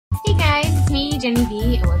me, Jennie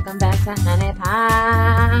B, and welcome back to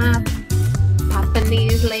HuniePop. Popping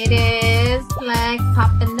these ladies like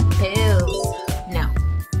popping the pills.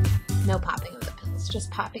 No popping of the pills,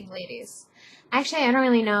 just popping ladies. Actually, I don't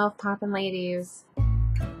really know if popping ladies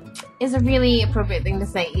is a really appropriate thing to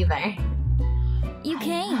say either. You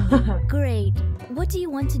came. Great. What do you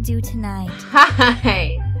want to do tonight?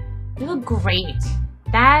 Hi. You look great.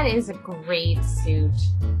 That is a great suit.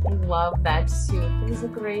 I love that suit. It is a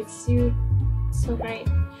great suit. So great.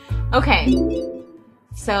 Okay.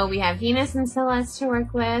 So we have Venus and Celeste to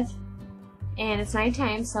work with. And it's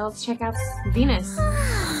nighttime, so let's check out Venus.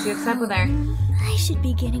 See what's up with her. I should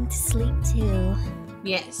be getting to sleep too.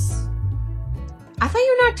 Yes. I thought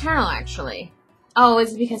you were nocturnal, actually. Oh,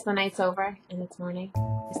 is it because the night's over and it's morning?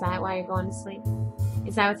 Is that why you're going to sleep?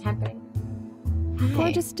 Is that what's happening? Hi.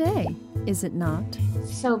 Gorgeous day, is it not?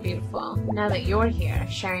 So beautiful. Now that you're here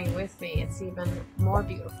sharing with me, it's even more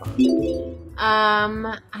beautiful.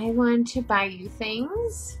 I want to buy you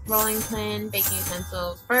things. Rolling pin, baking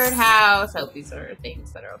utensils, birdhouse. I hope these are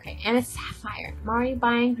things that are okay. And a sapphire. I'm already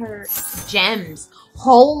buying her gems.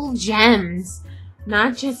 Whole gems.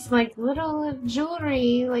 Not just like little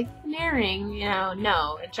jewelry, like an earring, you know.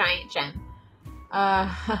 No, a giant gem.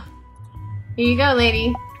 Here you go,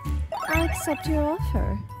 lady. I accept your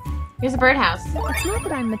offer. Here's a birdhouse. It's not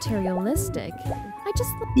that I'm materialistic. I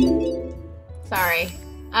just Sorry.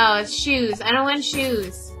 Oh, it's shoes. I don't want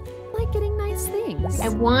shoes. like getting nice things. I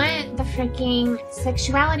want the freaking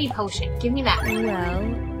sexuality potion. Give me that.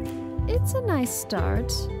 Well, it's a nice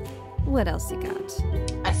start. What else you got?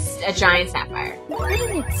 A giant sapphire. What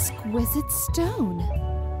an exquisite stone.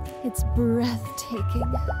 It's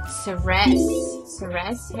breathtaking.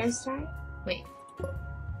 Celeste hairstyle? Wait.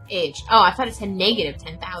 Age. Oh, I thought it said negative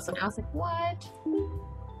 10,000. I was like, what?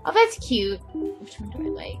 Oh, that's cute. Which one do I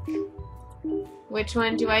like? Which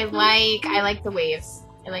one do I like? I like the waves.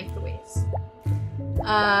 I like the waves. We're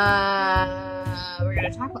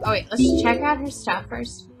gonna talk about... Oh, wait. Let's check out her stuff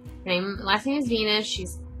first. Her last name is Venus.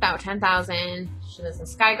 She's about 10,000. She lives in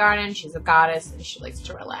Sky Garden. She's a goddess, and she likes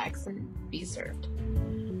to relax and be served.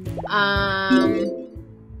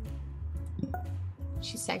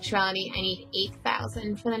 She's sexuality. I need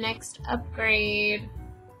 8,000 for the next upgrade.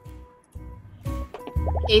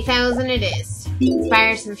 8,000 it is.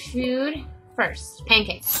 Inspire some food. First,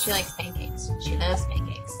 pancakes. She likes pancakes. She loves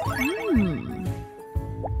pancakes.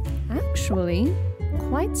 Actually,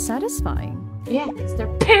 quite satisfying. Yeah, because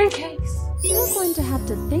they're pancakes. You're going to have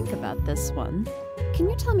to think about this one. Can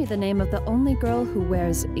you tell me the name of the only girl who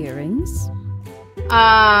wears earrings?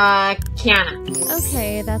 Kiana.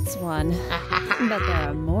 Okay, that's one. But there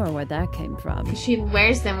are more where that came from. She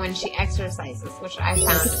wears them when she exercises, which I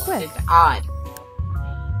found quick. odd.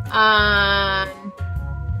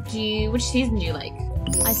 Which season do you like?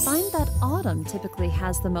 I find that autumn typically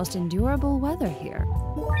has the most endurable weather here.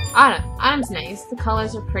 Autumn. Autumn's nice. The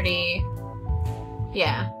colors are pretty.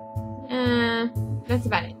 Yeah. That's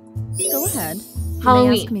about it. Go ahead. Halloween.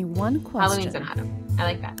 You may ask me one question. Halloween's in autumn. I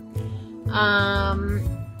like that.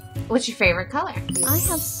 What's your favorite color? I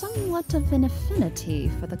have somewhat of an affinity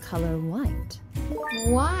for the color white.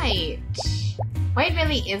 White. White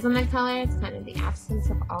really isn't a color. It's kind of the absence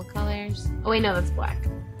of all colors. Oh wait, no, that's black.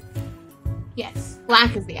 Yes,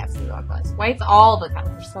 black is the absence of all colors. White's all the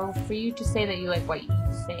colors. So for you to say that you like white, you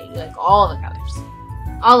say you like all the colors.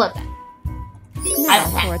 All of them. Now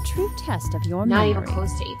for a true test of your Not memory. even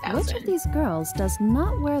close to 8,000. Which of these girls does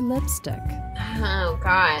not wear lipstick? Oh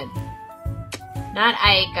god. Not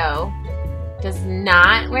Aiko. Does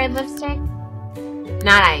not wear lipstick?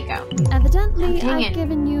 Not Aiko. Evidently, Dang I've it.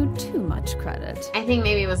 given you too much credit. I think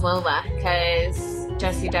maybe it was Lola, because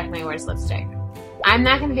Jessie definitely wears lipstick. I'm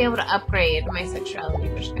not going to be able to upgrade my sexuality,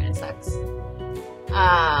 which kind of sucks.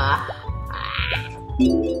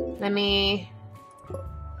 Let me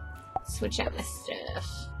switch out my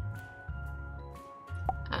stuff.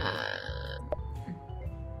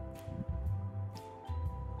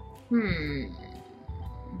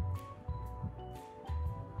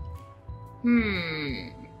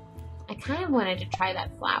 I kind of wanted to try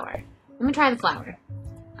that flower. Let me try the flower.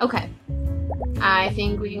 Okay. I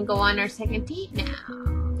think we can go on our second date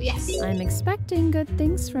now. Yes. I'm expecting good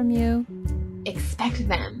things from you. Expect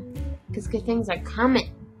them. Because good things are coming.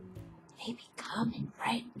 They be coming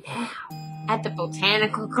right now. At the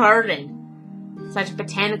botanical garden. Such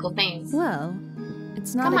botanical things. Well,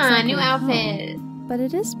 it's not Come exactly on, new outfit. home, but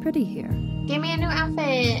it is pretty here. Give me a new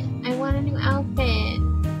outfit. I want a new outfit.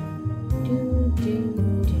 Do, do,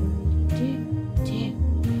 do, do, do.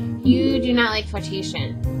 You do not like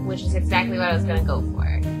flirtation, which is exactly what I was gonna go for.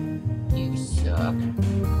 You suck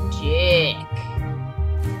dick.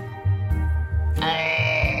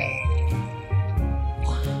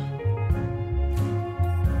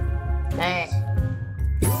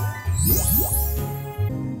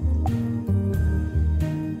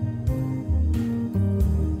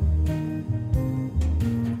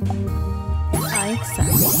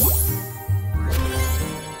 success.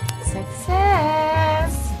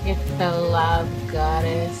 Success! You're the love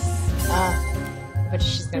goddess. But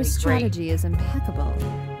she's gonna Your be great. strategy is impeccable.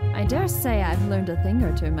 I dare say I've learned a thing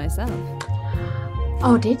or two myself.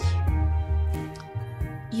 Oh, did you?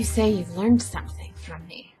 You say you've learned something from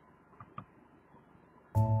me.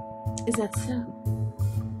 Is that so?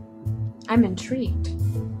 I'm intrigued.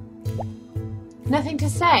 Nothing to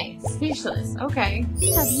say. Speechless. Okay.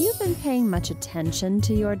 Have you been paying much attention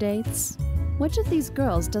to your dates? Which of these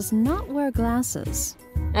girls does not wear glasses?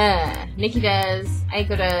 Nikki does,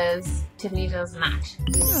 Aiko does, Tiffany does not.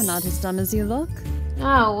 You're not as dumb as you look.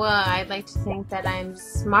 Oh, well, I'd like to think that I'm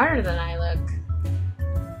smarter than I look.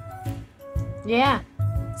 Yeah,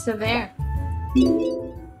 so there.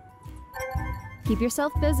 Keep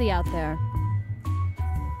yourself busy out there.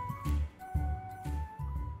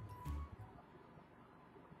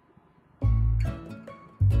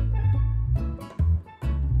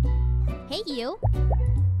 Hey, you.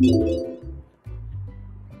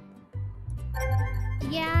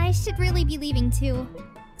 Yeah, I should really be leaving too.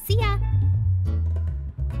 See ya.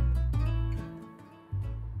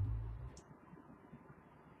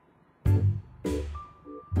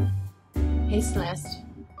 Hey, Celeste.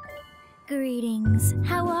 Greetings.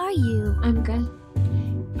 How are you? I'm good.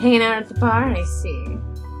 Hanging out at the bar, I see.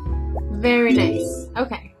 Very nice.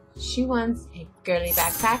 Okay. She wants a girly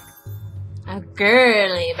backpack. A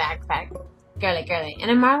girly backpack. Girly.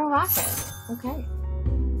 And a marble rocket. Okay.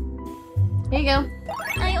 Here you go.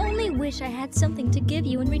 I only wish I had something to give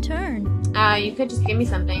you in return. You could just give me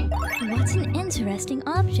something. What's an interesting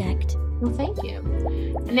object? Well, thank you.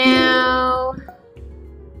 Now...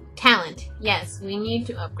 talent. Yes, we need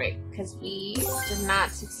to upgrade because we did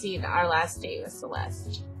not succeed our last date with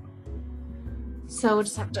Celeste. So we'll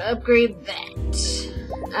just have to upgrade that.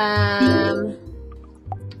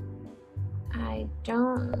 I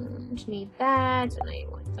don't need that, and I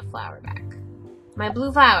want the flower back. My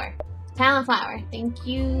blue flower. Talent flower. Thank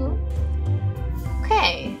you.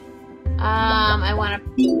 Okay. I want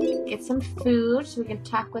to get some food so we can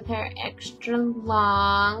talk with her extra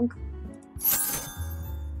long.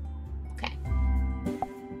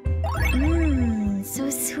 Mmm, so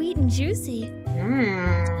sweet and juicy.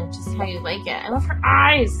 Mmm, just how you like it. I love her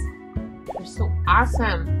eyes. They're so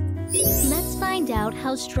awesome. Let's find out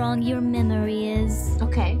how strong your memory is.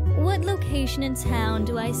 Okay. What location in town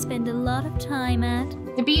do I spend a lot of time at?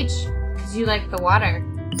 The beach, because you like the water.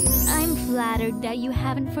 I'm flattered that you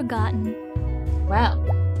haven't forgotten. Well,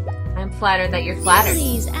 I'm flattered that you're flattered.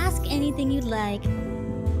 Please, ask anything you'd like.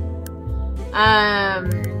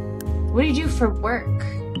 What do you do for work?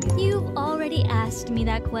 You've already asked me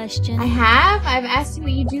that question. I have? I've asked you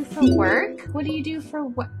what you do for work? What do you do for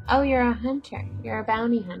work? Oh, you're a hunter. You're a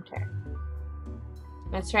bounty hunter.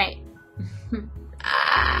 That's right.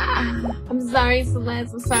 I'm sorry,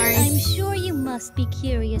 Celeste. I'm sorry. I'm sure you must be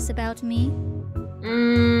curious about me.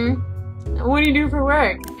 What do you do for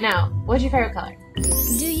work? No. What's your favorite color?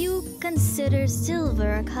 Do you consider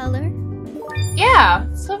silver a color?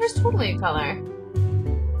 Yeah, silver's totally a color.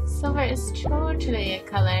 Silver is totally a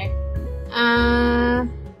color.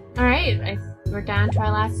 Alright, we're down to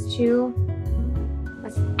our last two.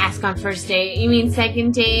 Let's ask on first date. You mean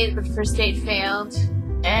second date, but first date failed?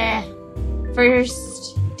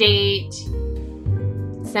 First date,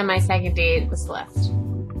 semi-second date with Celeste.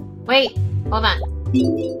 Wait, hold on.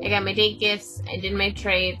 I got my date gifts, I did my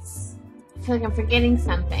traits. I feel like I'm forgetting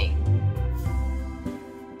something.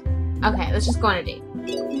 Okay, let's just go on a date.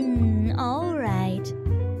 Alright.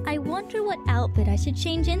 I wonder what outfit I should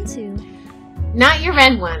change into. Not your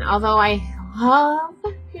red one, although I love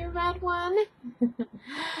your red one.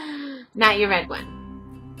 Not your red one.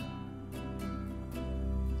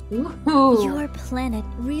 Ooh. Your planet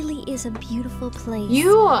really is a beautiful place.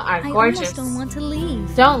 You are I gorgeous. almost don't want to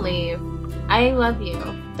leave. Don't leave. I love you.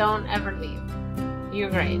 Don't ever leave. You're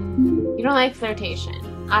great. You don't like flirtation.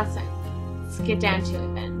 Awesome. Let's get down to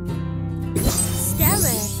it then.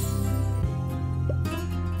 Stellar.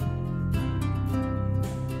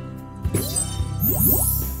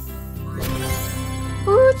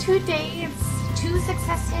 Ooh, 2 dates. 2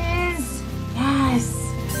 successes. Yes.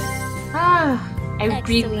 I Excellent.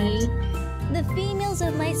 really... The females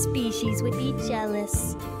of my species would be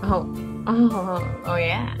jealous. Oh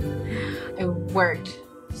yeah. I worked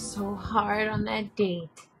so hard on that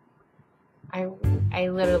date. I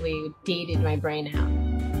literally dated my brain out.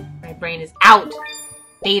 My brain is out.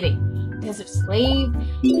 Dating. Desert slave.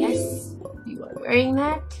 Yes, you are wearing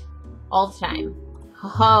that all the time.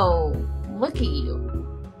 Oh, look at you.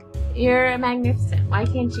 You're magnificent. Why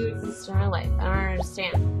can't you exist in real life? I don't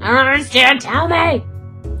understand. I don't understand. Tell me.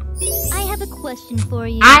 I have have a question for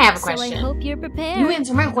you. I have a So question. I hope you're prepared. You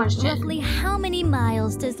answer my question. Roughly how many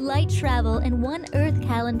miles does light travel in one Earth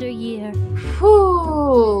calendar year?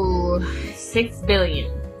 Whew. 6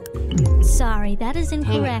 billion. Sorry, that is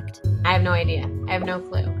incorrect. I have no idea. I have no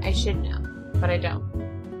clue. I should know, but I don't.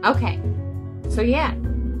 Okay. So yeah,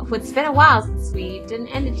 it's been a while since we didn't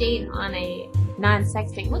end a date on a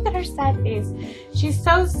non-sexting. Look at her sad face. She's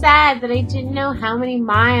so sad that I didn't know how many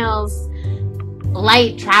miles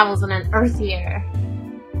light travels in an Earth year.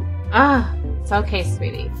 Ah, it's okay,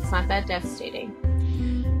 sweetie. It's not that devastating.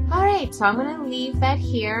 Alright, so I'm going to leave that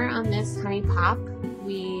here on this HuniePop.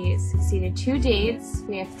 We succeeded 2 dates.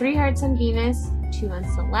 We have 3 hearts on Venus, 2 on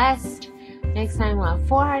Celeste. Next time we'll have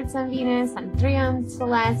 4 hearts on Venus and 3 on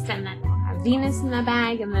Celeste, and then we'll have Venus in the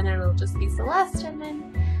bag, and then it'll just be Celeste, and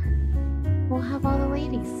then we'll have all the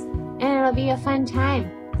ladies. And it'll be a fun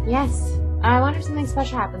time. Yes. I wonder if something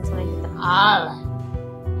special happens when I hit them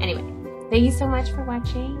all. Anyway, thank you so much for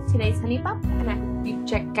watching today's HuniePop, and I hope you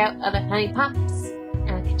check out other HuniePops.